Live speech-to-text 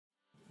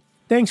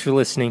Thanks for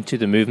listening to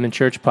the Movement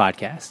Church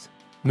podcast.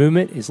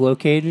 Movement is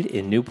located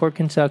in Newport,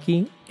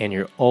 Kentucky, and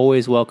you're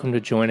always welcome to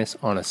join us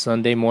on a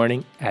Sunday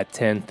morning at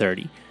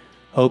 10:30.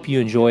 Hope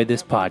you enjoy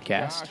this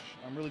podcast. Josh,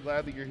 I'm really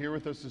glad that you're here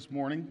with us this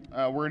morning.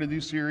 We're in a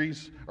new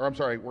series,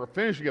 we're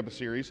finishing up a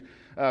series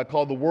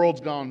called The World's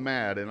Gone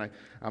Mad, and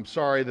I'm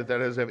sorry that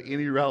doesn't have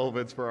any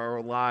relevance for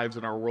our lives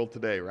and our world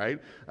today, right?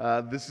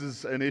 This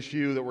is an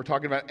issue that we're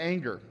talking about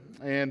anger.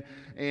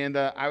 And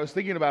I was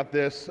thinking about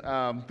this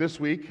this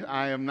week.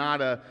 I am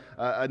not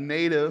a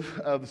native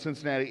of the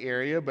Cincinnati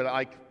area, but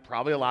like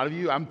probably a lot of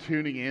you, I'm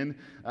tuning in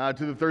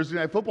to the Thursday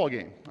night football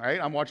game, right?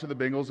 I'm watching the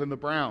Bengals and the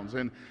Browns.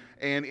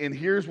 And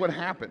here's what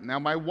happened. Now,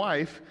 my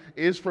wife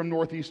is from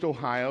Northeast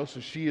Ohio, so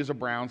she is a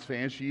Browns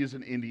fan. She is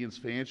an Indians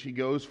fan. She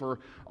goes for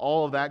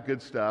all of that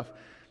good stuff.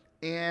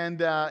 And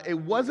it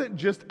wasn't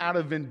just out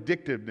of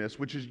vindictiveness,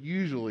 which it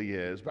usually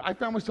is, but I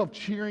found myself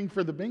cheering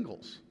for the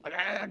Bengals. Like,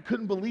 I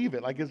couldn't believe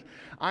it.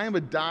 I am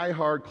a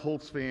diehard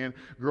Colts fan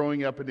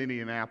growing up in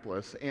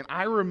Indianapolis, and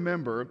I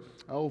remember,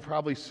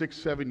 probably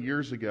 6-7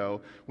 years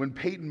ago, when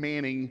Peyton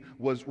Manning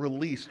was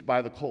released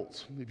by the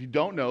Colts. If you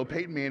don't know,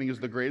 Peyton Manning is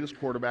the greatest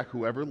quarterback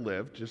who ever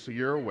lived, just so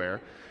you're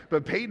aware.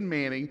 But Peyton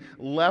Manning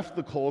left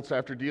the Colts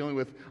after dealing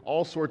with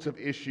all sorts of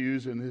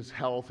issues in his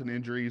health and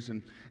injuries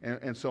and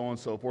so on and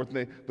so forth.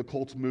 And the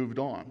Colts moved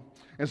on.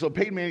 And so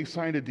Peyton Manning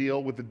signed a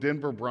deal with the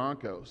Denver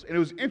Broncos. And it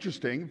was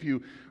interesting, if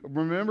you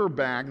remember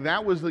back,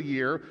 that was the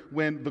year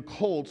when the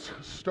Colts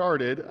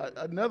started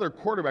another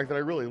quarterback that I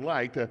really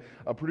liked, a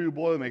Purdue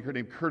Boilermaker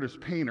named Curtis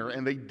Painter,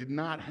 and they did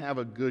not have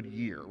a good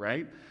year,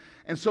 right?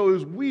 And so it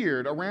was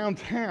weird. Around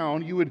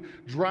town, you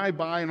would drive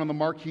by, and on the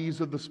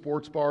marquees of the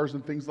sports bars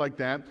and things like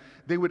that,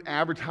 they would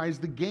advertise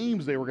the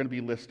games they were going to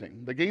be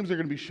listing, the games they're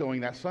going to be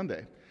showing that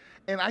Sunday.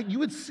 And you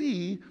would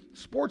see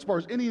sports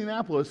bars in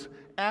Indianapolis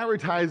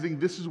advertising,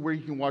 this is where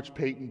you can watch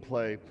Peyton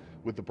play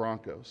with the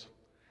Broncos.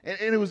 And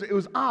it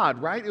was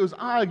odd, right? It was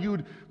odd. You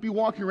would be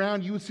walking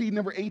around, you would see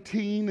number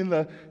 18 in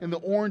the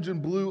orange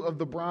and blue of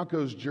the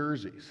Broncos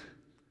jerseys.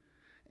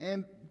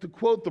 And to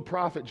quote the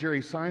prophet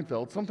Jerry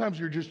Seinfeld, sometimes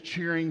you're just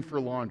cheering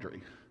for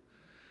laundry.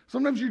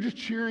 Sometimes you're just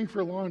cheering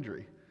for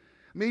laundry.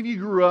 Maybe you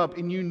grew up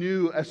and you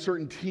knew a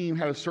certain team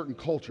had a certain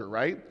culture,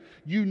 right?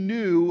 You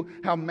knew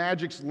how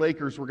Magic's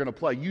Lakers were going to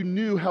play. You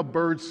knew how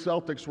Birds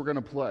Celtics were going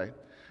to play.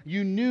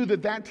 You knew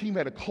that team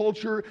had a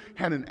culture,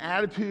 had an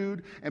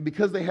attitude, and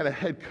because they had a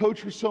head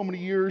coach for so many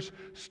years,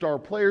 star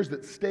players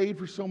that stayed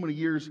for so many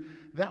years,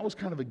 that was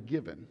kind of a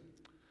given.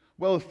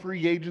 Well, with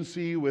free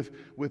agency, with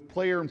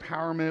player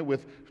empowerment,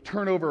 with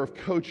turnover of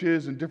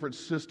coaches and different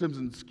systems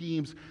and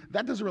schemes,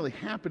 that doesn't really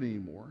happen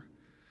anymore.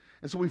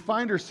 And so we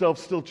find ourselves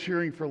still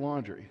cheering for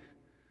laundry.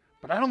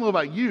 But I don't know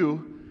about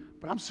you,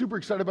 but I'm super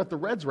excited about the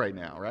Reds right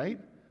now, right?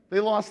 They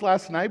lost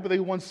last night, but they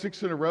won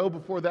 6 in a row.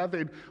 Before that,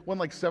 they'd won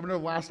like 7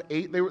 of the last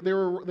 8. They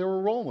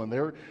were rolling. They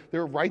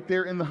were right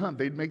there in the hunt.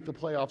 They'd make the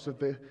playoffs if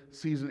the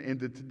season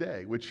ended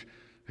today, which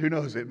who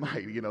knows, it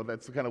might.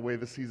 That's the kind of way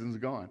the season's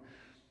gone.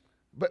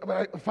 But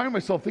I find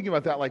myself thinking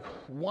about that, like,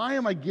 why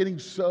am I getting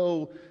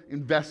so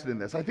invested in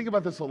this? I think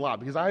about this a lot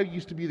because I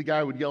used to be the guy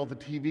who would yell at the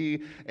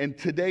TV, and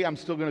today I'm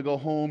still going to go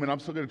home and I'm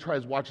still going to try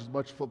to watch as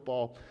much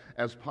football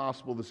as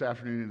possible this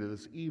afternoon into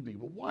this evening.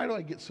 But why do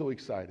I get so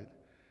excited?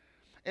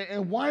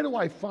 And why do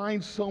I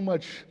find so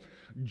much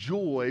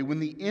joy when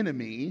the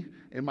enemy,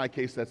 in my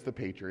case that's the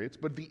Patriots,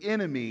 but the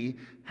enemy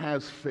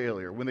has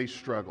failure, when they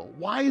struggle?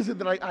 Why is it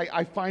that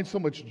I find so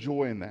much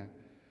joy in that?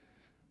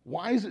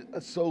 Why is it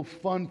so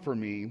fun for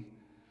me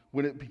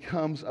when it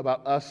becomes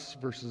about us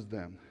versus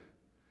them?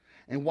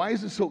 And why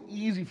is it so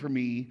easy for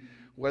me,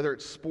 whether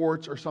it's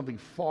sports or something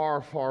far,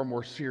 far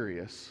more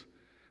serious,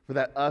 for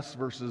that us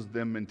versus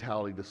them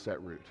mentality to set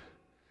root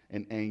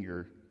and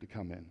anger to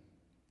come in?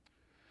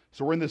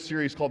 So we're in this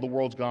series called The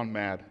World's Gone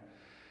Mad,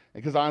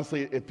 because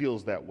honestly, it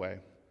feels that way.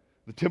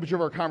 The temperature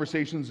of our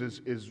conversations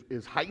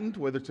is heightened,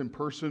 whether it's in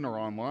person or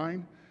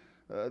online.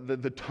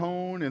 The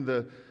tone and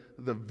the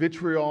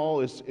vitriol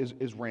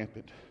is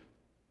rampant.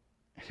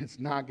 It's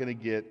not going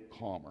to get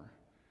calmer.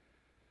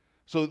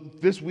 So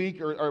this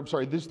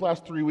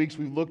last 3 weeks,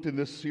 we've looked in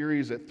this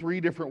series at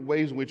 3 different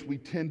ways in which we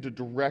tend to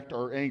direct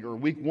our anger.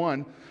 Week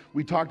 1,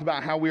 we talked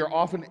about how we are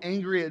often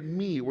angry at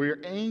me. We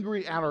are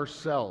angry at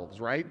ourselves,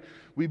 right?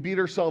 We beat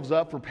ourselves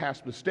up for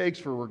past mistakes,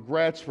 for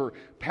regrets, for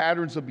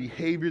patterns of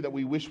behavior that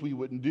we wish we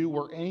wouldn't do.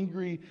 We're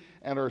angry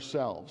at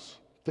ourselves,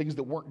 things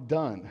that weren't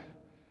done.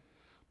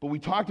 But we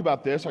talked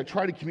about this. I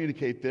try to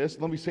communicate this.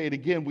 Let me say it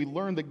again. We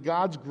learned that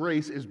God's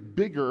grace is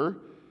bigger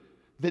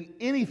than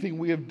anything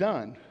we have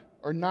done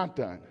or not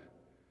done.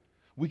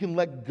 We can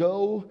let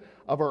go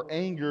of our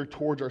anger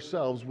towards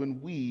ourselves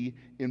when we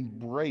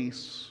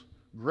embrace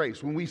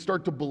grace, when we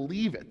start to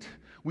believe it.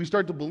 We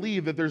start to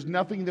believe that there's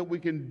nothing that we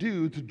can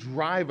do to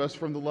drive us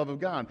from the love of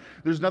God.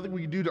 There's nothing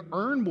we can do to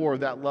earn more of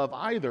that love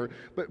either.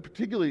 But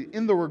particularly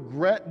in the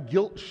regret,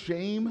 guilt,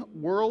 shame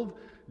world,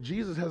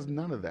 Jesus has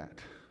none of that.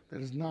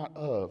 That is not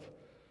of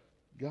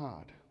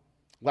God.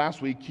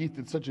 Last week, Keith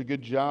did such a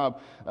good job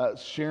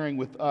sharing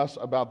with us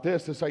about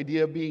this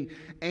idea of being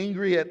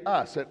angry at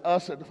us, at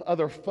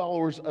other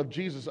followers of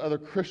Jesus, other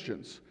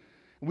Christians.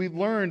 We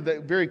learned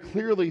that very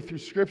clearly through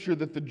Scripture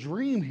that the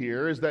dream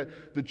here is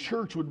that the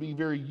church would be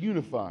very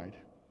unified.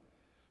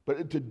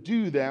 But to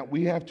do that,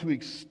 we have to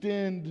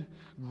extend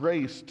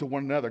grace to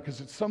one another,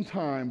 because it's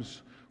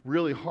sometimes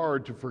really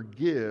hard to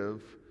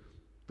forgive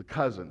the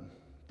cousin,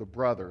 the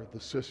brother, the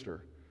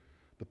sister,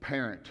 the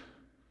parent.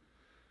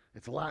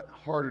 It's a lot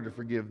harder to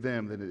forgive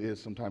them than it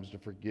is sometimes to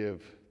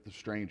forgive the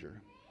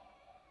stranger.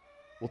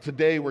 Well,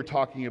 today we're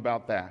talking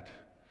about that.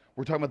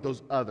 We're talking about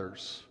those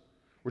others.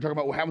 We're talking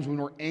about what happens when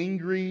we're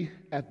angry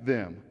at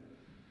them.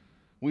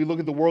 When we look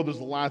at the world, there's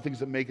a lot of things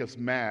that make us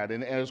mad.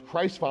 And as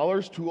Christ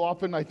followers, too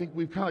often I think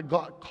we've kind of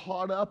got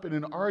caught up in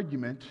an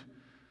argument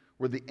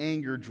where the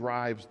anger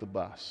drives the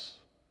bus.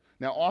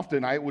 Now,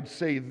 often I would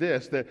say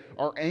this, that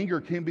our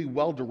anger can be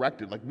well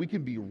directed. Like, we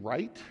can be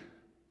right,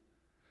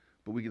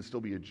 but we can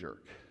still be a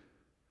jerk.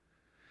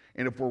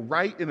 And if we're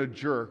right and a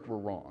jerk, we're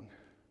wrong.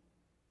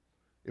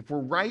 If we're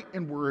right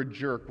and we're a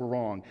jerk, we're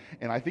wrong.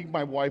 And I think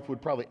my wife would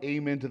probably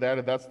amen to that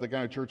if that's the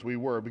kind of church we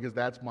were, because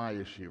that's my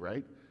issue,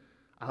 right?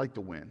 I like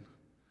to win.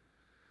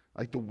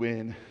 I like to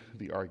win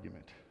the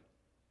argument.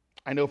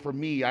 I know for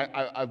me,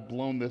 I've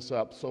blown this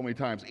up so many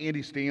times.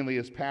 Andy Stanley,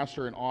 as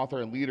pastor and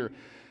author and leader,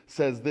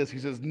 says this. He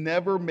says,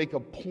 never make a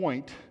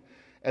point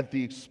at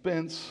the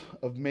expense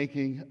of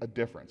making a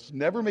difference.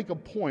 Never make a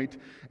point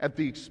at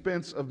the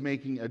expense of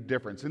making a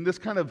difference. In this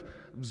kind of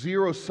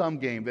zero-sum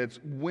game, that's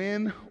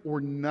win or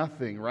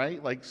nothing,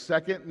 right? Like,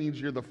 second means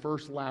you're the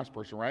first last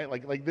person, right?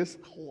 Like this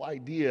whole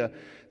idea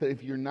that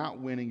if you're not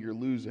winning, you're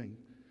losing,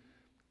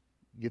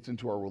 gets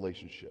into our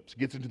relationships,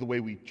 gets into the way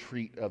we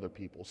treat other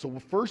people. So the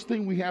first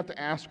thing we have to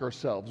ask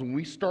ourselves when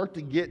we start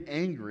to get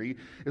angry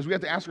is we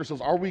have to ask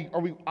ourselves, are we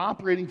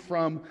operating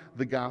from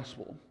the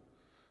gospel?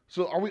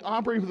 So are we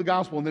operating for the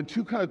gospel? And then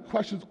two kind of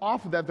questions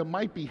off of that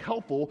might be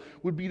helpful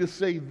would be to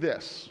say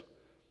this.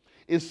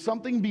 Is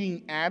something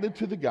being added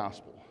to the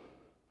gospel?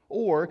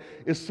 Or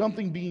is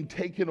something being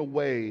taken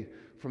away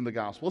from the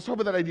gospel? Let's talk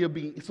about that idea of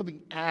being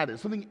something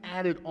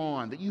added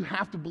on, that you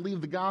have to believe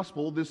the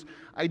gospel, this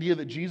idea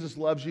that Jesus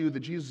loves you,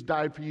 that Jesus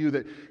died for you,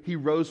 that he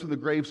rose from the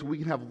grave so we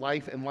can have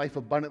life and life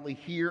abundantly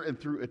here and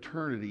through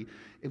eternity.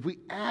 If we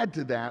add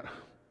to that,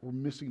 we're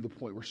missing the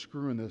point. We're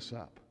screwing this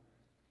up.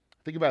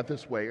 Think about it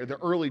this way. The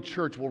early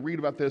church, we'll read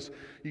about this.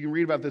 You can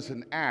read about this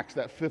in Acts,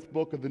 that 5th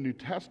book of the New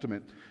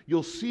Testament.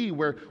 You'll see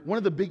where one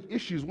of the big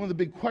issues, one of the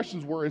big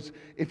questions were is,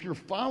 if you're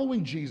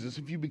following Jesus,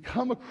 if you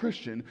become a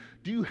Christian,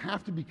 do you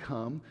have to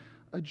become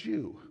a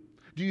Jew?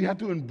 Do you have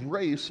to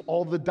embrace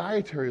all the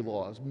dietary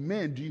laws?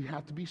 Men, do you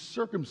have to be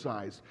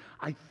circumcised?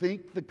 I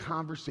think the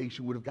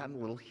conversation would have gotten a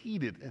little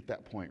heated at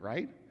that point,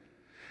 right?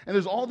 And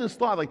there's all this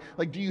thought,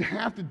 like, do you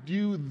have to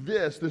do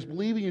this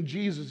believing in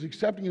Jesus,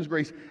 accepting his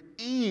grace,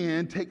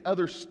 and take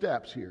other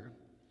steps here?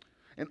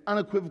 And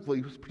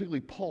unequivocally, particularly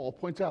Paul,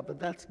 points out that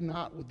that's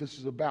not what this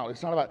is about.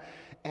 It's not about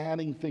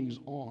adding things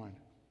on.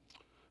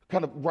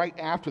 Kind of right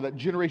after that,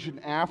 generation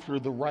after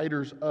the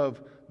writers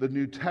of the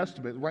New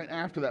Testament, right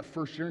after that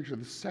first generation,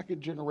 the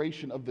second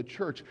generation of the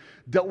church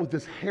dealt with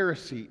this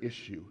heresy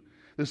issue,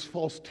 this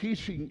false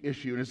teaching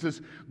issue, and it's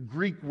this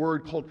Greek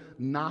word called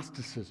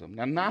Gnosticism.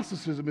 Now,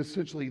 Gnosticism is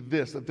essentially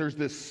this, that there's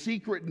this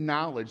secret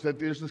knowledge, that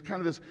there's this kind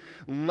of this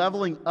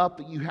leveling up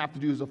that you have to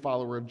do as a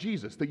follower of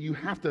Jesus, that you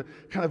have to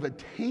kind of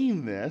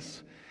attain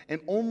this,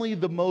 and only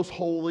the most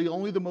holy,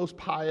 only the most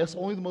pious,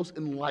 only the most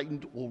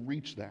enlightened will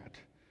reach that.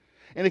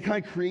 And it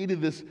kind of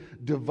created this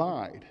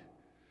divide.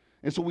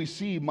 And so we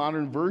see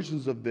modern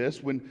versions of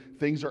this when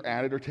things are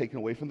added or taken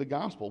away from the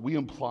gospel. We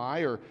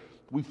imply or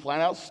we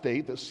flat out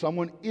state that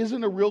someone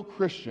isn't a real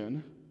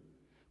Christian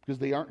because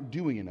they aren't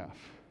doing enough.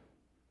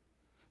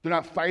 They're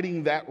not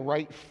fighting that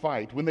right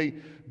fight. When they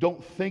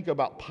don't think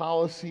about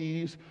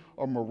policies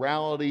or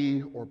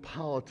morality or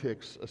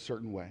politics a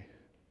certain way.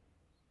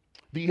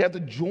 That you have to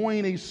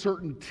join a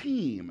certain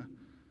team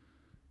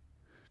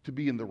to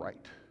be in the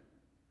right.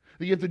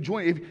 That you have to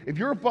join. If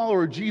you're a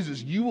follower of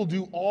Jesus, you will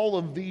do all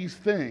of these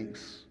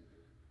things.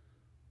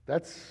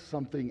 That's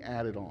something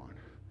added on.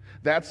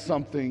 That's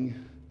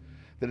something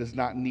that is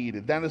not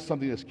needed. That is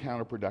something that's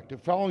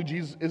counterproductive. Following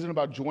Jesus isn't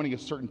about joining a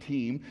certain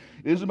team.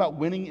 It isn't about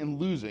winning and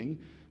losing,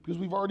 because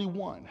we've already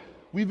won.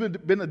 We've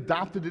been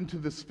adopted into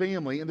this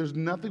family, and there's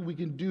nothing we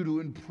can do to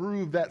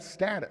improve that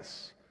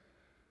status.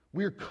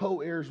 We are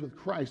co-heirs with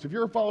Christ. If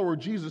you're a follower of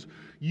Jesus,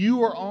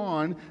 you are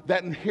on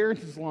that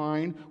inheritance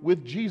line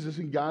with Jesus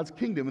in God's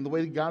kingdom, and the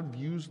way that God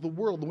views the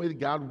world, the way that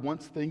God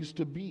wants things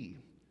to be.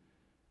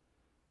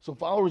 So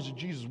followers of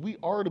Jesus, we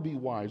are to be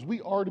wise.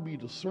 We are to be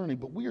discerning,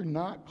 but we are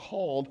not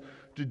called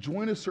to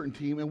join a certain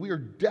team, and we are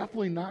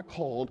definitely not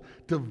called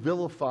to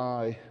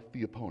vilify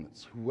the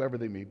opponents, whoever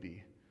they may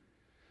be.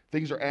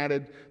 Things are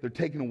added, they're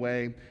taken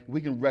away. We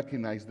can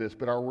recognize this,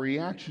 but our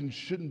reaction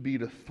shouldn't be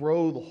to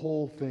throw the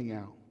whole thing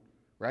out,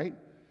 right?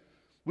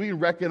 We can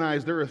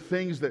recognize there are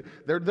things that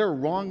they're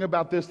wrong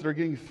about this that are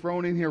getting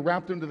thrown in here,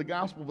 wrapped into the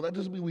gospel, but that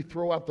doesn't mean we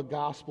throw out the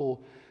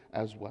gospel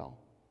as well.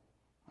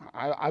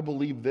 I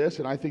believe this,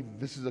 and I think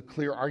this is a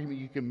clear argument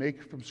you can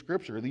make from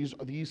Scripture. These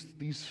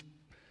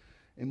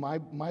in my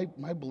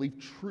belief,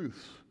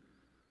 truths.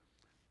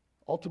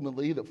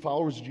 Ultimately, that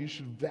followers of Jesus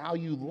should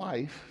value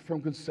life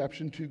from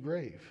conception to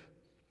grave.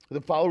 The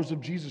followers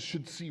of Jesus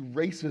should see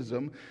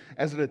racism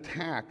as an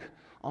attack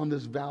on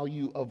this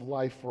value of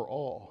life for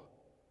all.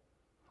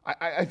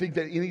 I think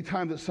that any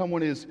time that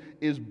someone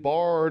is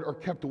barred or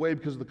kept away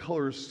because of the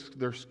color of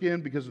their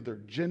skin, because of their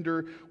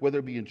gender, whether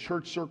it be in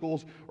church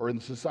circles or in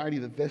society,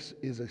 that this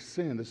is a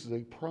sin, this is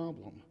a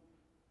problem.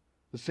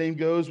 The same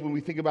goes when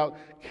we think about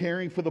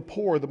caring for the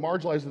poor, the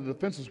marginalized, and the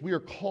defenseless. We are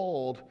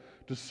called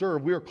to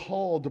serve. We are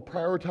called to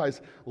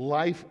prioritize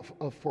life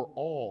for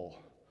all,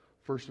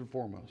 first and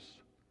foremost.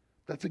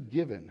 That's a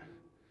given.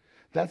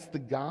 That's the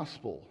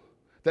gospel.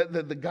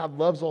 That God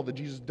loves all, that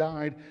Jesus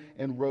died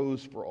and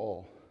rose for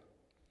all.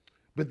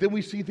 But then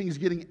we see things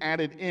getting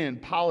added in,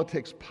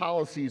 politics,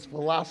 policies,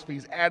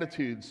 philosophies,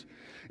 attitudes,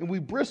 and we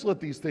bristle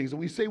at these things, and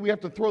we say we have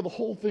to throw the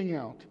whole thing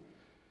out.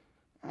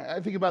 I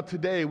think about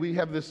today, we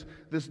have this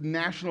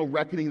national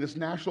reckoning, this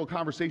national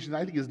conversation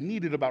that I think is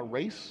needed about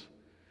race.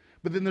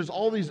 But then there's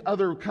all these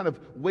other kind of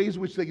ways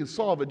in which they can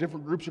solve it.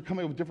 Different groups are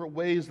coming up with different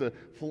ways, the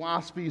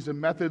philosophies and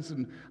methods,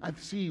 and I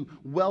see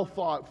well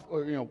thought,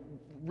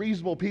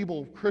 reasonable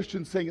people,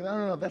 Christians saying,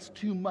 no, that's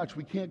too much.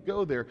 We can't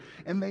go there.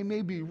 And they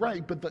may be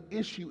right, but the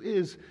issue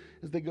is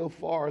they go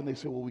far and they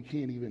say, well,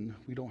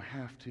 we don't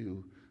have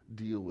to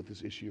deal with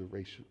this issue of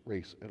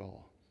race at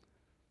all.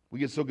 We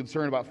get so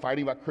concerned about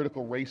fighting about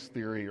critical race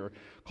theory or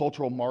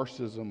cultural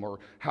Marxism or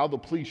how the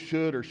police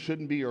should or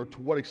shouldn't be or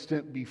to what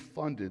extent be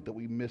funded that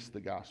we miss the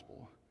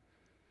gospel.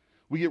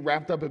 We get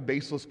wrapped up in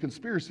baseless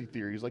conspiracy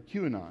theories like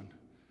QAnon,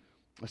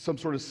 some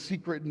sort of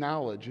secret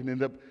knowledge, and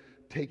end up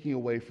taking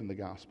away from the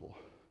gospel.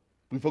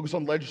 We focus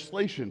on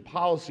legislation,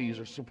 policies,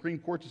 or Supreme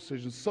Court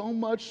decisions, so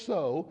much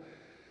so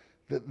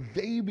that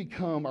they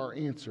become our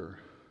answer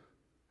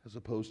as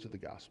opposed to the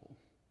gospel.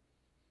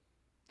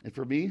 And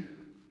for me,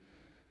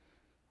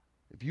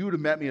 if you would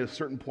have met me at a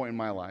certain point in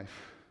my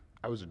life,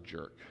 I was a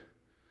jerk.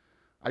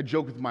 I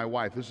joke with my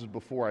wife, this is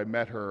before I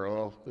met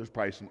her, there's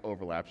probably some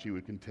overlap, she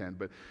would contend,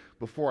 but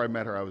before I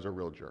met her, I was a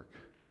real jerk.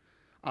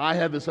 I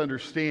had this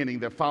understanding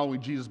that following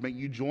Jesus meant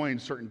you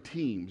joined certain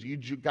teams, you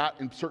got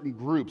in certain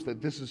groups,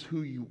 that this is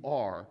who you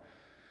are.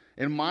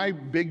 And my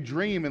big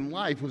dream in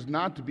life was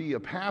not to be a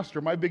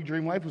pastor, my big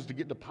dream in life was to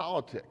get into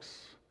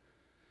politics.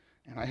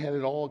 And I had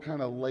it all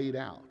kind of laid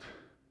out.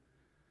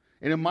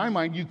 And in my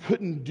mind, you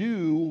couldn't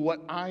do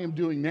what I am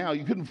doing now.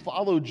 You couldn't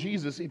follow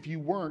Jesus if you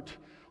weren't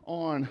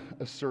on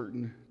a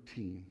certain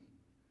team.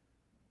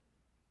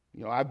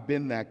 I've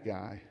been that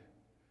guy.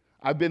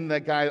 I've been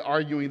that guy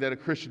arguing that a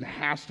Christian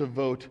has to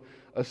vote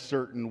a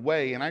certain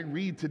way. And I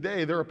read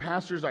today, there are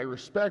pastors I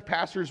respect,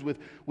 pastors with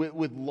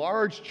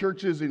large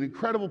churches and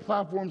incredible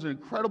platforms and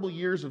incredible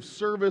years of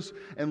service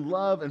and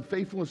love and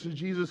faithfulness to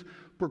Jesus,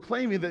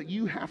 proclaiming that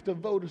you have to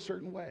vote a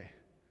certain way.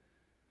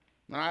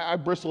 I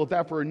bristle at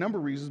that for a number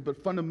of reasons,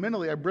 but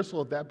fundamentally I bristle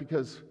at that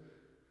because,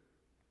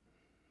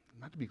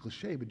 not to be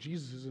cliche, but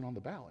Jesus isn't on the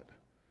ballot.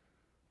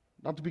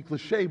 Not to be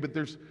cliche, but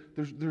there's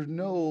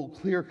no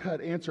clear-cut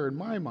answer in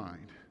my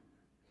mind.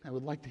 I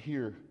would like to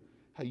hear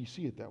how you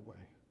see it that way.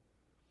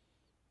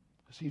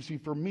 So you see,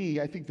 for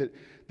me, I think that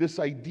this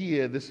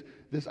idea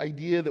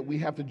that we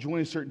have to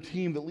join a certain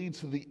team that leads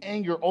to the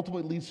anger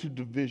ultimately leads to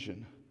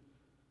division.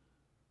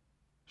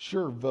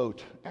 Sure,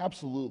 vote.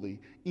 Absolutely.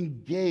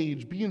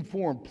 Engage. Be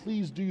informed.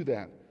 Please do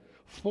that.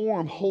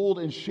 Form, hold,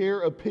 and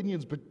share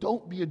opinions, but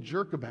don't be a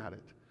jerk about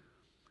it.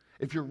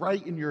 If you're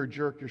right and you're a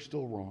jerk, you're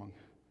still wrong.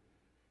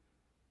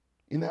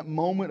 In that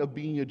moment of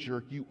being a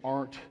jerk, you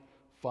aren't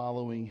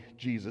following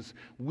Jesus.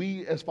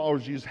 We, as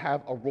followers of Jesus,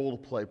 have a role to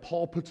play.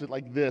 Paul puts it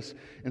like this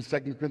in 2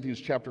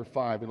 Corinthians chapter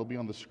 5. It'll be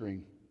on the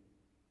screen.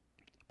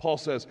 Paul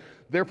says,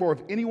 therefore,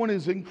 if anyone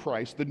is in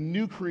Christ, the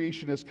new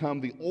creation has come,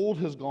 the old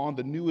has gone,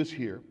 the new is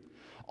here.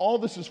 All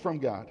this is from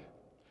God,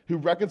 who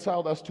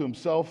reconciled us to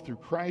himself through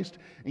Christ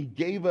and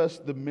gave us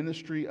the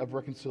ministry of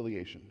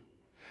reconciliation.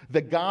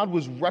 That God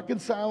was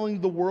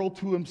reconciling the world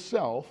to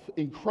himself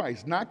in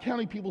Christ, not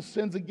counting people's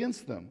sins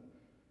against them.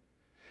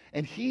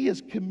 And he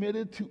has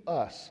committed to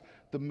us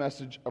the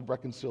message of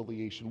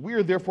reconciliation. We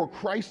are therefore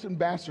Christ's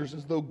ambassadors,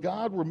 as though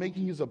God were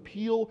making his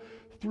appeal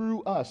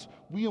through us.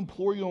 We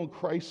implore you on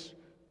Christ's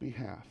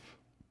behalf.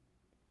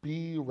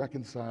 Be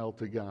reconciled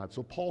to God.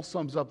 So Paul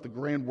sums up the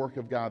grand work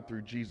of God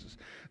through Jesus.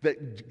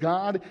 That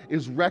God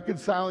is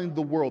reconciling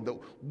the world. That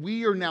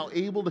we are now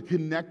able to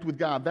connect with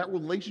God. That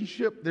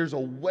relationship, there's a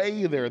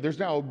way there. There's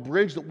now a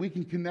bridge that we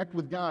can connect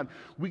with God.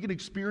 We can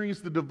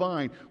experience the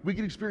divine. We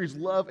can experience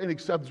love and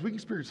acceptance. We can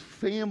experience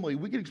family.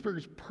 We can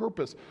experience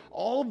purpose.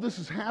 All of this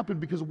has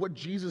happened because of what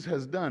Jesus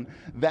has done.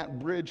 That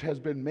bridge has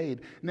been made.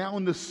 Now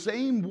in the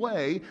same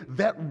way,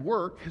 that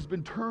work has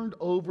been turned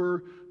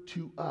over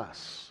to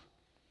us.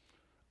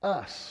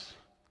 Us,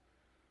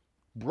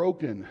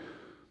 broken,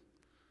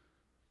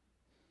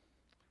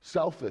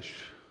 selfish,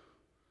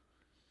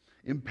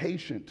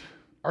 impatient,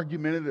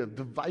 argumentative,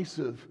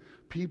 divisive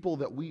people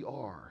that we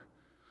are,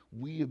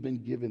 we have been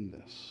given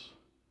this.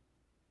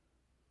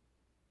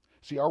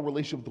 See, our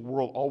relationship with the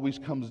world always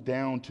comes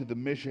down to the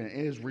mission. It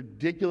is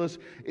ridiculous,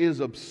 it is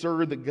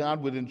absurd that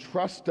God would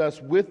entrust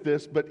us with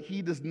this, but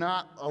he does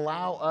not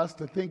allow us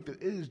to think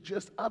that it is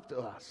just up to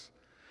us.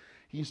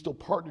 He is still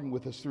partnering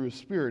with us through his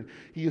Spirit.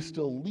 He is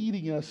still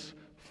leading us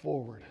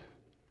forward.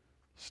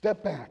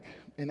 Step back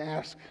and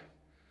ask,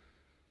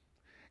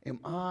 am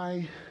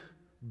I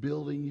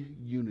building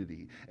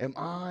unity? Am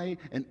I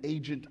an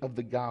agent of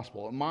the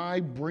gospel? Am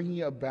I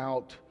bringing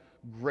about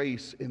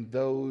grace in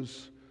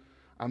those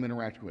I'm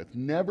interacting with?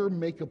 Never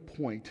make a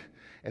point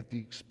at the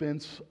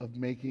expense of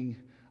making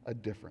a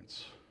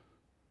difference.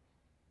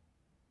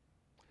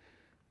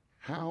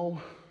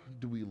 How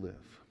do we live?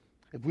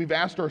 If we've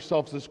asked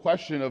ourselves this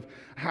question of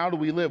how do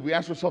we live, we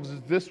ask ourselves, is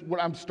this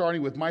what I'm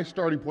starting with? My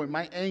starting point,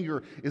 my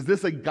anger, is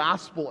this a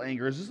gospel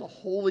anger? Is this a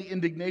holy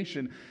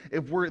indignation?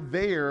 If we're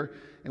there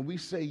and we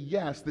say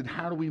yes, then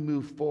how do we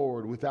move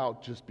forward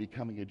without just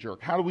becoming a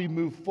jerk? How do we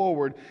move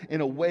forward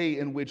in a way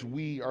in which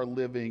we are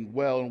living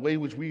well, in a way in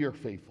which we are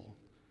faithful?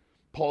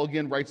 Paul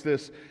again writes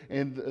this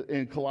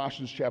in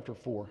Colossians chapter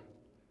 4.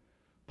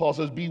 Paul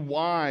says, be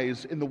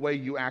wise in the way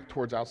you act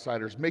towards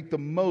outsiders. Make the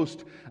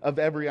most of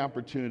every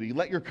opportunity.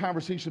 Let your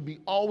conversation be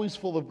always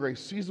full of grace,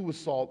 seasoned with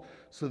salt,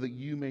 so that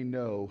you may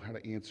know how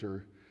to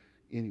answer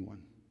anyone.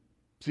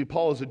 See,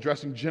 Paul is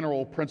addressing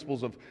general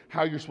principles of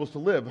how you're supposed to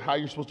live, how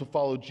you're supposed to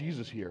follow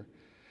Jesus here.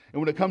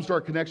 And when it comes to our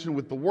connection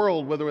with the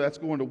world, whether that's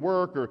going to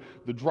work or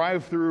the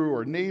drive-through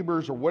or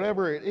neighbors or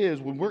whatever it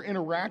is, when we're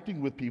interacting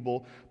with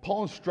people,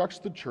 Paul instructs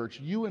the church,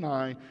 you and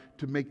I,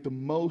 to make the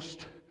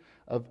most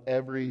of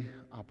every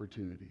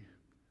opportunity.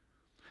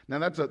 Now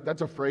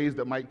that's a phrase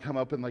that might come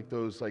up in like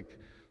those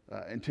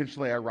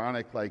intentionally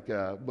ironic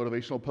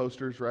motivational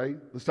posters, right?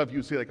 The stuff you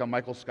would see like on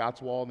Michael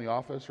Scott's wall in the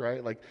office,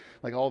 right? Like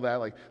all that,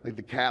 like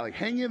the cat, like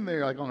hang in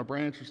there, like on a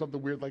branch or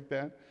something weird like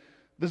that.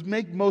 This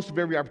make most of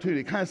every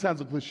opportunity. It kind of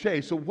sounds a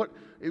cliche. So what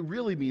it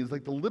really means,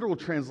 like the literal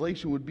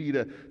translation would be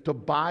to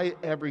buy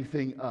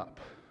everything up.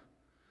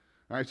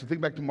 All right, so think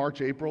back to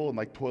March, April, and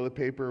like toilet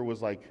paper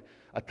was like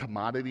a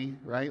commodity,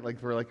 right?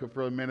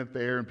 For a minute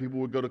there, and people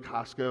would go to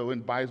Costco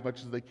and buy as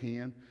much as they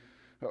can.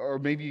 Or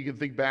maybe you can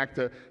think back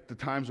to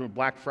times when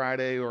Black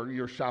Friday or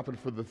you're shopping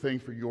for the thing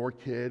for your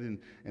kid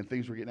and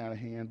things were getting out of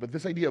hand. But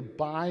this idea of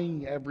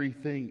buying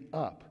everything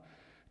up.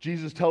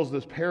 Jesus tells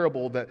this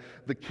parable that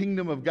the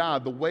kingdom of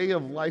God, the way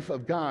of life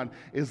of God,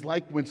 is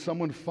like when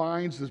someone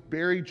finds this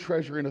buried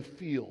treasure in a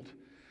field,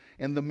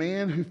 and the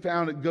man who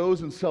found it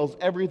goes and sells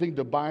everything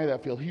to buy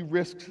that field. He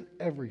risks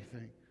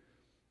everything.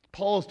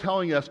 Paul is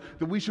telling us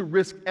that we should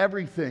risk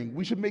everything.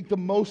 We should make the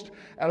most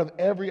out of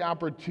every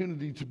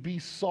opportunity to be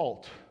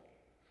salt,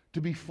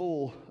 to be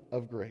full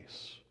of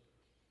grace.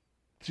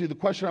 See, the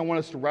question I want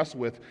us to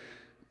wrestle with,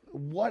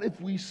 what if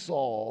we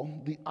saw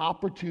the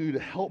opportunity to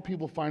help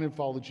people find and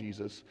follow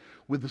Jesus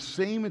with the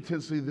same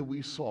intensity that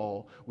we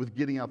saw with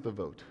getting out the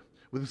vote,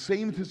 with the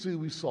same intensity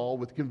we saw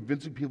with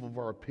convincing people of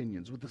our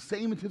opinions, with the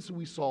same intensity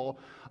we saw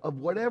of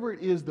whatever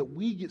it is that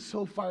we get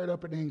so fired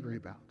up and angry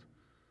about?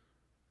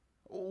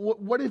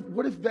 What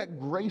if that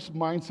grace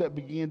mindset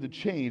began to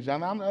change?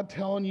 And I'm not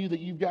telling you that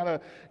you've got to,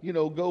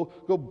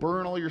 go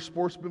burn all your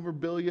sports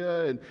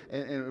memorabilia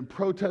and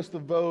protest the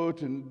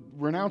vote and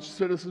renounce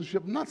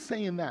citizenship. I'm not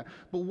saying that.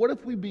 But what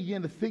if we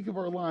begin to think of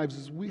our lives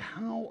as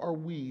how are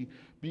we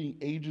being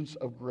agents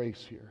of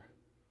grace here?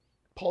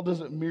 Paul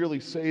doesn't merely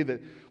say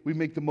that we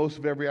make the most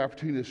of every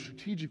opportunity in a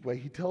strategic way.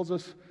 He tells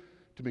us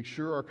to make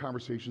sure our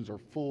conversations are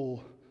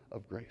full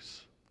of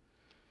grace.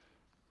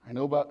 I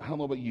don't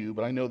know about you,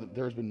 but I know that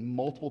there's been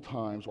multiple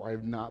times where I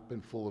have not been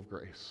full of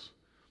grace.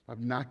 I've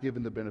not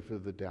given the benefit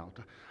of the doubt.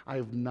 I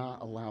have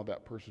not allowed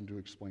that person to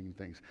explain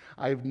things.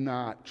 I have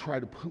not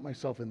tried to put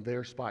myself in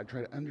their spot,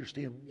 try to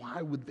understand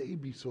why would they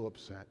be so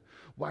upset?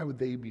 Why would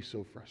they be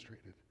so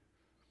frustrated?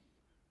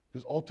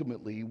 Because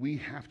ultimately, we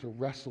have to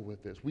wrestle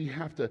with this. We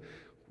have to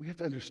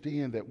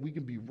understand that we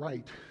can be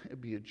right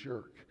and be a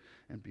jerk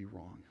and be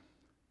wrong.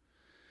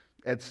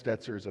 Ed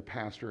Stetzer is a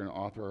pastor and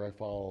author I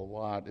follow a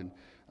lot, and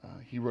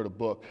he wrote a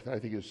book that I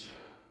think is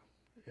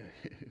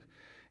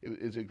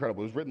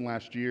incredible. It was written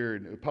last year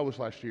and published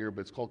last year,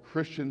 but it's called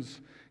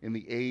Christians in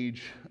the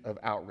Age of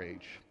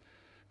Outrage.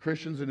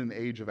 Christians in an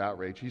Age of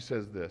Outrage. He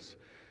says this.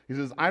 He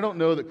says, I don't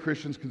know that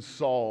Christians can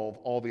solve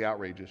all the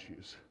outrage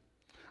issues.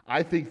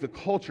 I think the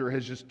culture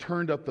has just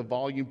turned up the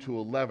volume to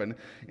 11,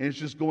 and it's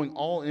just going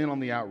all in on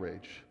the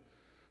outrage.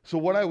 So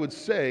what I would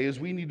say is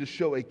we need to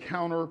show a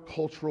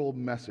countercultural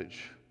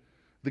message.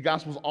 The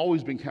gospel's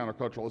always been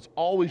countercultural. It's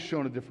always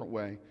shown a different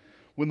way.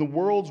 When the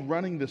world's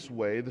running this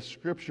way, the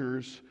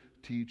scriptures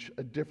teach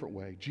a different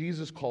way.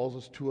 Jesus calls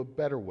us to a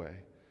better way.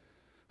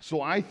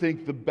 So I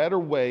think the better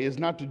way is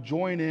not to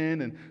join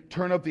in and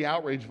turn up the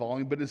outrage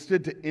volume, but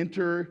instead to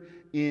enter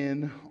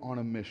in on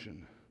a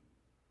mission.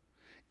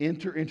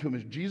 Enter into a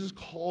mission. Jesus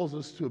calls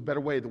us to a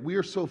better way, that we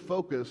are so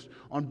focused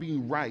on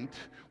being right,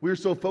 we are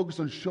so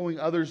focused on showing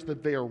others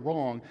that they are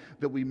wrong,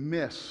 that we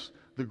miss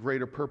the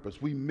greater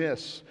purpose. We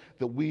miss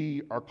that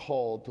we are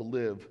called to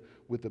live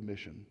with a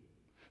mission.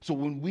 So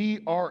when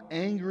we are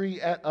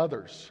angry at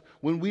others,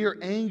 when we are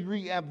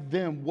angry at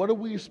them, what are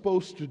we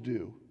supposed to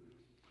do?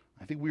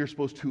 I think we are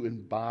supposed to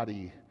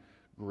embody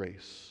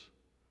grace.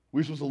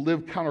 We're supposed to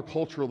live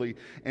counterculturally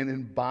and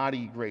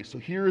embody grace. So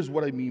here is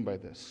what I mean by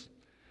this.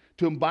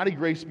 To embody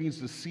grace means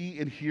to see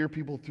and hear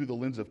people through the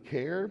lens of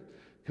care,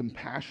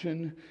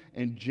 compassion,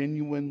 and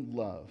genuine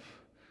love,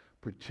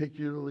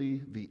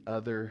 particularly the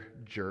other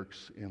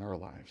jerks in our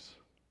lives.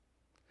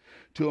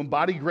 To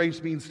embody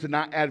grace means to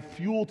not add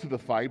fuel to the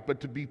fight, but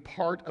to be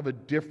part of a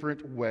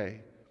different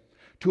way.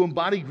 To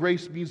embody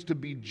grace means to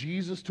be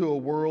Jesus to a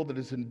world that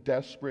is in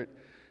desperate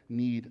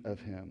need of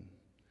him.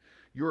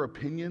 Your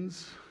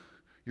opinions,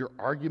 your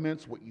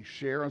arguments, what you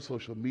share on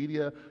social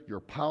media,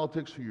 your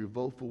politics, who you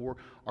vote for,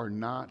 are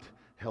not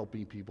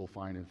helping people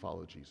find and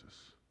follow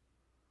Jesus.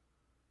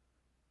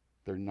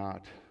 They're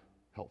not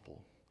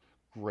helpful.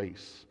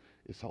 Grace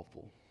is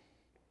helpful.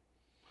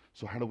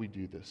 So how do we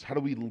do this? How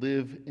do we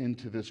live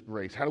into this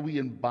grace? How do we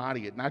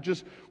embody it? Not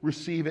just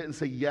receive it and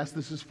say, yes,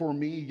 this is for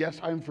me. Yes,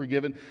 I'm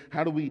forgiven.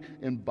 How do we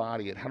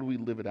embody it? How do we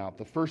live it out?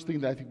 The first thing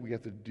that I think we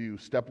have to do,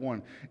 step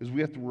one, is we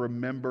have to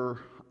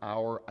remember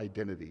our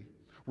identity.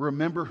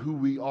 Remember who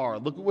we are.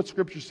 Look at what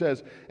Scripture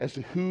says as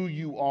to who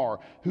you are,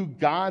 who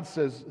God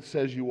says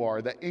you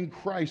are, that in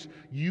Christ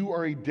you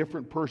are a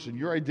different person.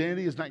 Your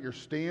identity is not your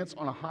stance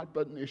on a hot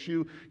button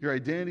issue. Your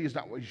identity is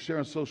not what you share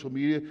on social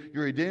media.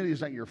 Your identity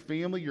is not your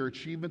family, your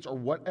achievements, or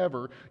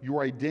whatever.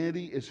 Your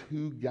identity is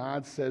who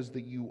God says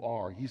that you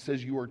are. He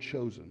says you are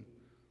chosen.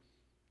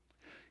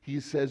 He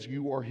says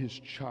you are his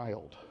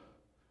child.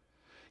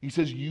 He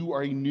says you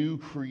are a new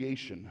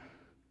creation.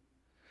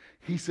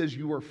 He says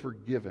you are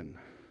forgiven.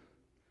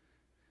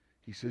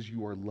 He says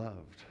you are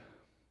loved.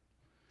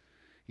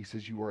 He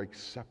says you are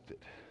accepted.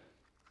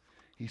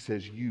 He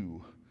says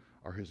you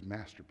are his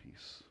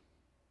masterpiece.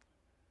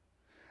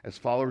 As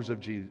followers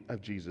of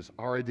Jesus,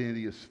 our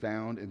identity is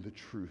found in the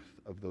truth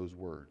of those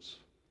words.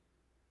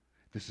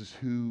 This is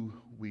who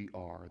we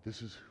are.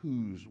 This is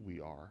whose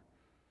we are.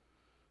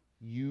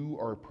 You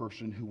are a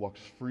person who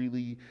walks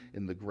freely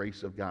in the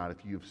grace of God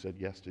if you have said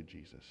yes to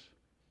Jesus.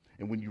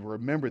 And when you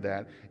remember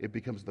that, it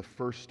becomes the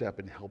first step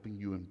in helping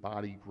you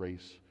embody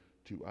grace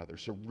to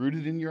others. So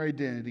rooted in your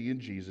identity in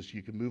Jesus,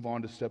 you can move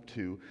on to step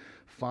two,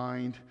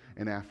 find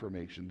an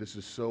affirmation. This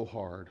is so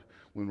hard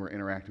when we're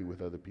interacting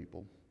with other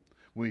people.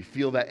 When we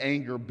feel that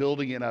anger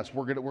building in us,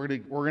 we're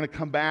gonna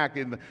come back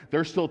and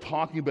they're still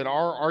talking, but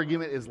our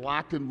argument is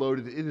locked and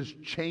loaded. It is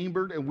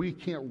chambered, and we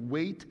can't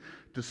wait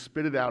to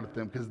spit it out at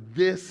them because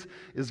this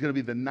is going to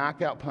be the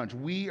knockout punch.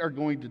 We are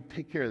going to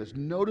take care of this.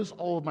 Notice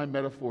all of my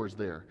metaphors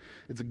there.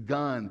 It's a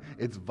gun,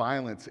 it's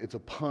violence, it's a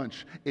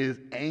punch, it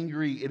is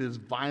angry, it is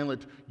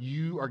violent.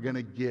 You are going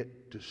to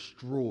get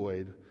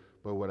destroyed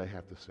by what I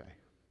have to say.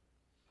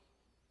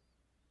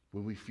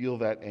 When we feel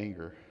that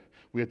anger,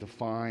 we have to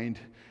find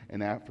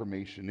an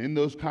affirmation. In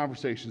those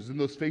conversations, in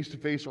those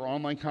face-to-face or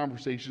online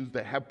conversations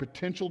that have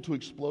potential to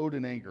explode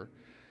in anger,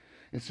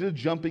 instead of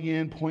jumping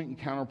in, point and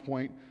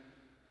counterpoint,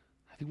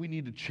 I think we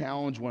need to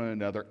challenge one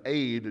another,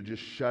 A, to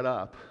just shut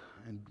up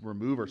and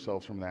remove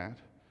ourselves from that,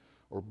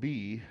 or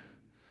B,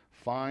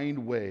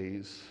 find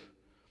ways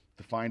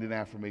to find an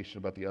affirmation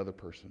about the other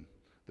person,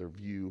 their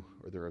view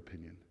or their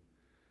opinion.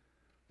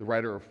 The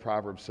writer of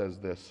Proverbs says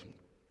this.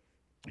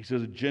 He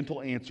says, a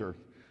gentle answer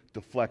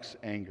deflects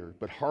anger,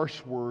 but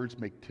harsh words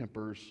make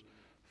tempers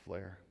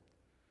flare.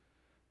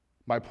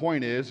 My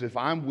point is, if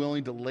I'm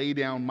willing to lay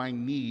down my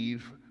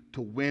need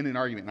to win an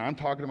argument, and I'm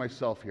talking to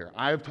myself here,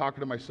 I've talked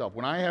to myself.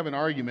 When I have an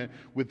argument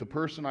with the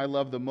person I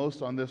love the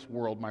most on this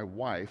world, my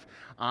wife,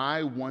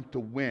 I want to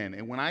win.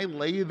 And when I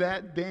lay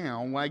that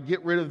down, when I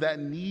get rid of that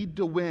need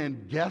to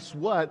win, guess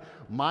what?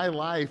 My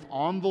life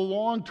on the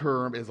long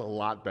term is a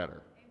lot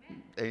better.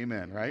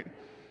 Amen, right?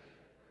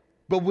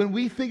 But when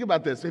we think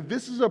about this, if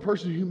this is a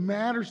person who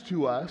matters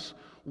to us,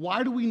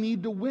 why do we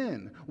need to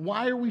win?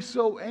 Why are we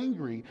so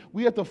angry?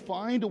 We have to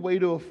find a way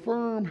to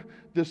affirm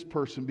this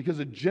person because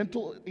a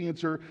gentle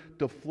answer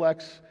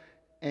deflects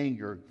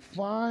anger.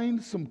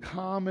 Find some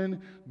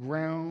common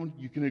ground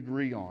you can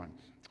agree on.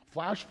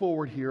 Flash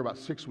forward here about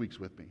 6 weeks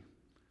with me.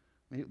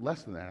 Maybe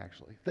less than that,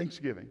 actually.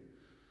 Thanksgiving.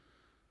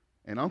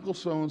 And Uncle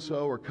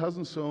so-and-so or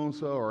cousin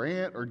so-and-so or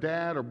aunt or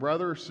dad or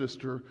brother or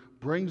sister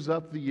brings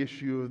up the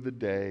issue of the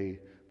day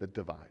that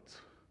divides.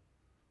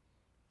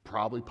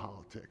 Probably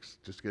politics.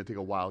 Just going to take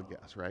a wild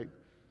guess, right?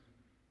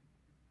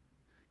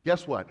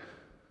 Guess what?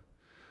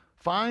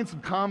 Find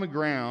some common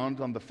ground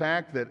on the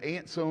fact that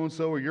Aunt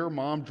so-and-so or your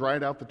mom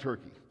dried out the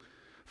turkey.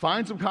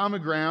 Find some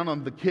common ground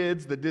on the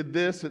kids that did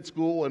this at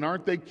school, and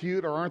aren't they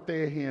cute or aren't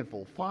they a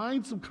handful?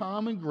 Find some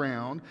common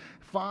ground.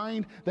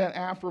 Find that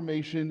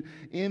affirmation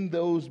in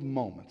those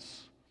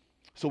moments.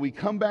 So we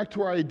come back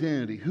to our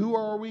identity. Who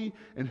are we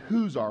and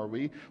whose are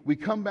we? We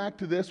come back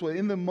to this. Well,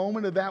 in the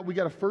moment of that, we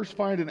got to first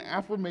find an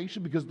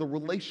affirmation because the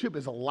relationship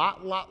is a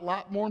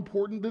lot more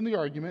important than the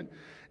argument.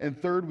 And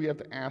third, we have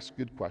to ask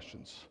good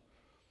questions.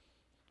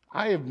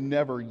 I have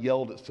never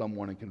yelled at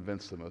someone and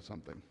convinced them of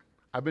something.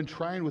 I've been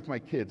trying with my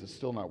kids. It's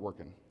still not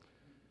working.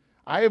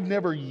 I have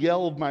never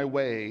yelled my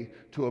way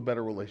to a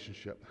better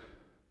relationship.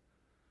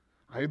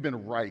 I have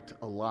been right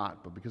a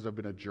lot, but because I've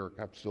been a jerk,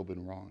 I've still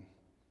been wrong.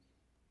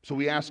 So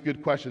we ask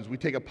good questions. We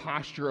take a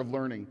posture of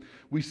learning.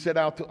 We set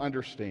out to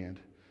understand.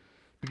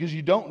 Because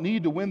you don't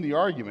need to win the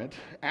argument.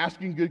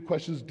 Asking good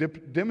questions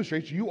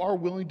demonstrates you are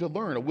willing to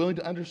learn, or willing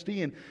to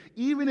understand.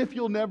 Even if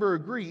you'll never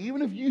agree,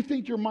 even if you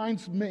think your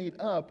mind's made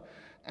up,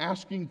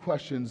 asking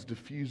questions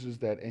diffuses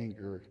that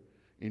anger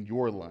in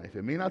your life.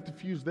 It may not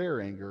diffuse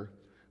their anger,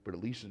 but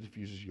at least it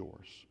diffuses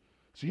yours.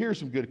 So here are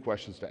some good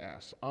questions to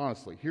ask.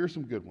 Honestly, here are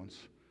some good ones.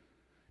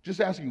 Just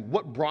asking,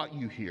 what brought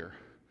you here?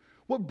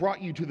 What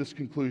brought you to this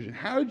conclusion?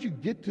 How did you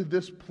get to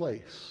this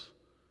place?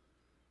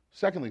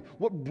 Secondly,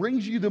 what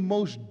brings you the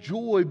most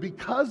joy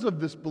because of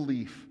this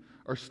belief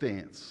or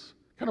stance?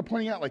 Kind of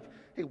pointing out like,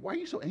 hey, why are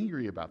you so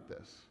angry about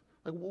this?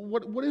 Like,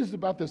 what is it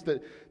about this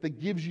that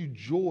gives you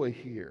joy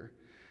here?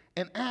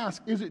 And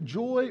ask, is it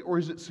joy or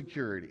is it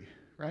security,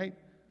 right?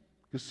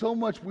 Because so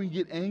much we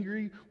get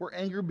angry, we're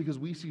angry because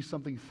we see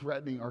something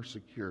threatening our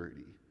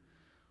security.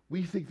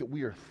 We think that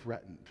we are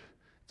threatened.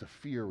 It's a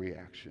fear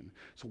reaction.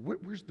 So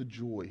where's the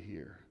joy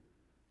here?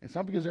 It's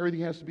not because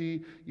everything has to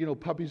be,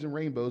 puppies and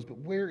rainbows, but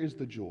where is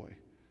the joy?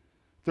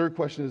 Third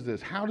question is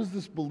this: how does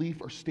this belief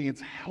or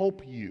stance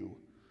help you?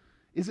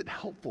 Is it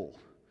helpful?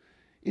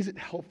 Is it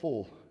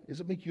helpful? Does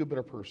it make you a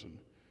better person?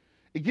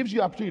 It gives you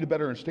the opportunity to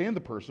better understand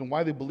the person,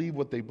 why they believe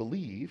what they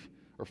believe,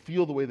 or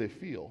feel the way they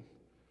feel.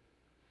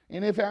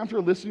 And if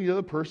after listening to the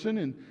other person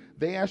and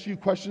they ask you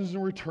questions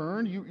in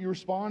return, you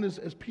respond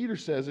as Peter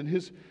says in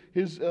his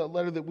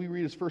letter that we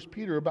read as 1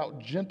 Peter about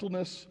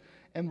gentleness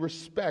and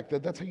respect.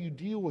 That's how you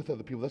deal with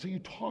other people. That's how you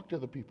talk to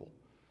other people.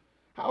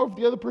 However, if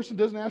the other person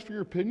doesn't ask for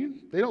your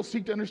opinion, they don't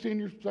seek to understand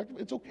your perspective,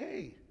 it's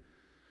okay.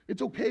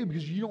 It's okay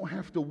because you don't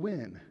have to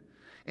win.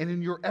 And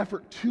in your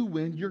effort to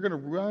win, you're going to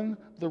run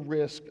the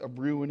risk of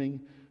ruining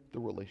the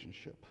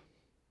relationship.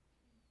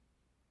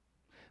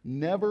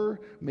 Never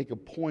make a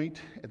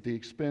point at the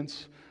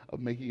expense of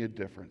making a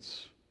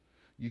difference.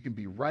 You can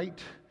be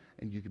right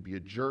and you can be a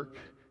jerk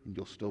and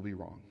you'll still be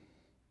wrong.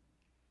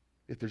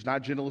 If there's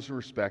not gentleness and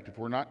respect, if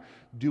we're not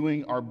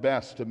doing our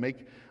best to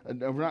make,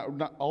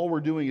 not all we're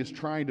doing is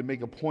trying to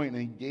make a point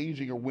and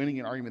engaging or winning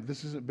an argument,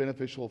 this isn't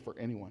beneficial for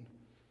anyone.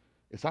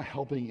 It's not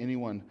helping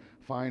anyone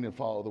find and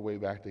follow the way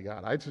back to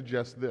God. I'd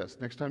suggest this.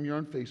 Next time you're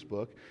on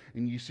Facebook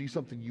and you see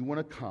something you want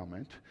to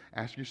comment,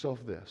 ask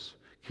yourself this: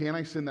 can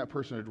I send that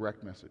person a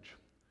direct message?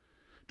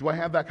 Do I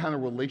have that kind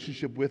of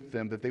relationship with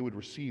them that they would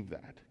receive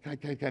that?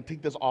 Can I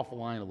take this off the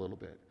line a little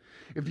bit?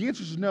 If the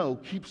answer is no,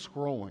 keep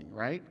scrolling,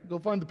 right? Go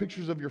find the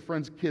pictures of your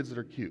friends' kids that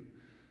are cute.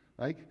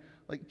 Like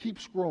keep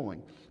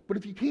scrolling. But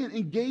if you can't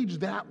engage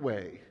that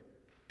way,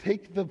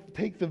 take the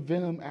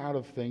venom out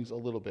of things a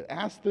little bit.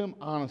 Ask them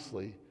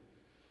honestly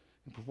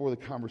before the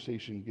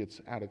conversation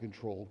gets out of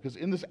control. Because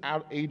in this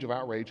age of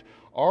outrage,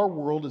 our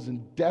world is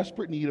in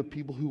desperate need of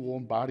people who will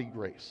embody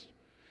grace.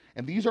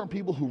 And these aren't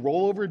people who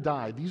roll over and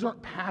die. These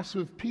aren't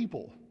passive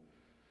people.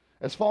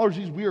 As followers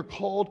of Jesus, we are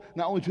called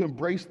not only to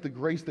embrace the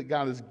grace that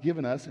God has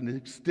given us and to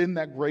extend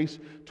that grace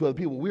to other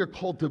people, we are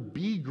called to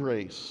be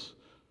grace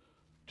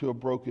to a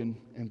broken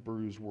and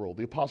bruised world.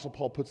 The Apostle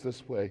Paul puts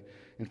this way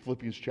in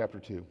Philippians chapter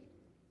 2.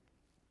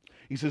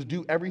 He says,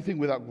 do everything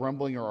without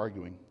grumbling or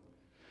arguing,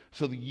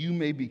 so that you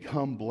may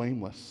become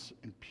blameless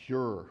and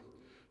pure,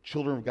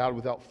 children of God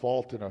without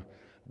fault in a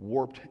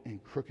warped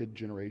and crooked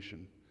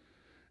generation.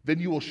 Then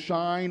you will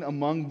shine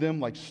among them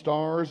like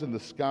stars in the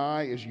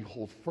sky as you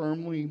hold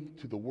firmly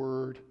to the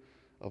word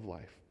of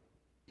life.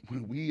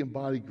 When we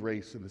embody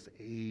grace in this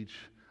age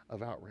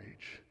of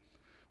outrage,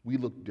 we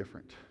look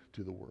different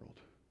to the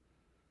world.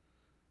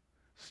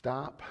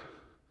 Stop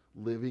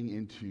living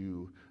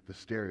into the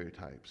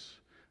stereotypes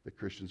that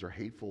Christians are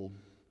hateful,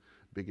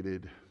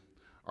 bigoted,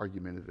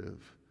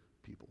 argumentative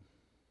people.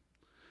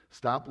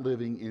 Stop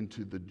living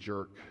into the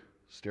jerk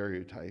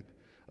stereotype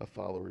of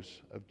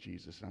followers of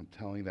Jesus. And I'm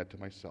telling that to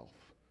myself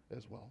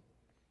as well.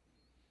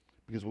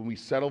 Because when we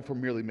settle for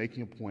merely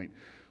making a point,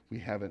 we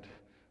haven't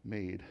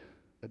made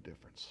a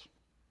difference.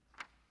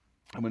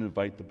 I'm going to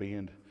invite the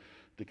band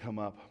to come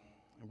up,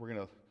 and we're going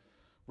to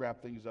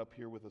wrap things up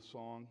here with a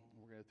song.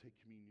 We're going to take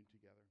communion.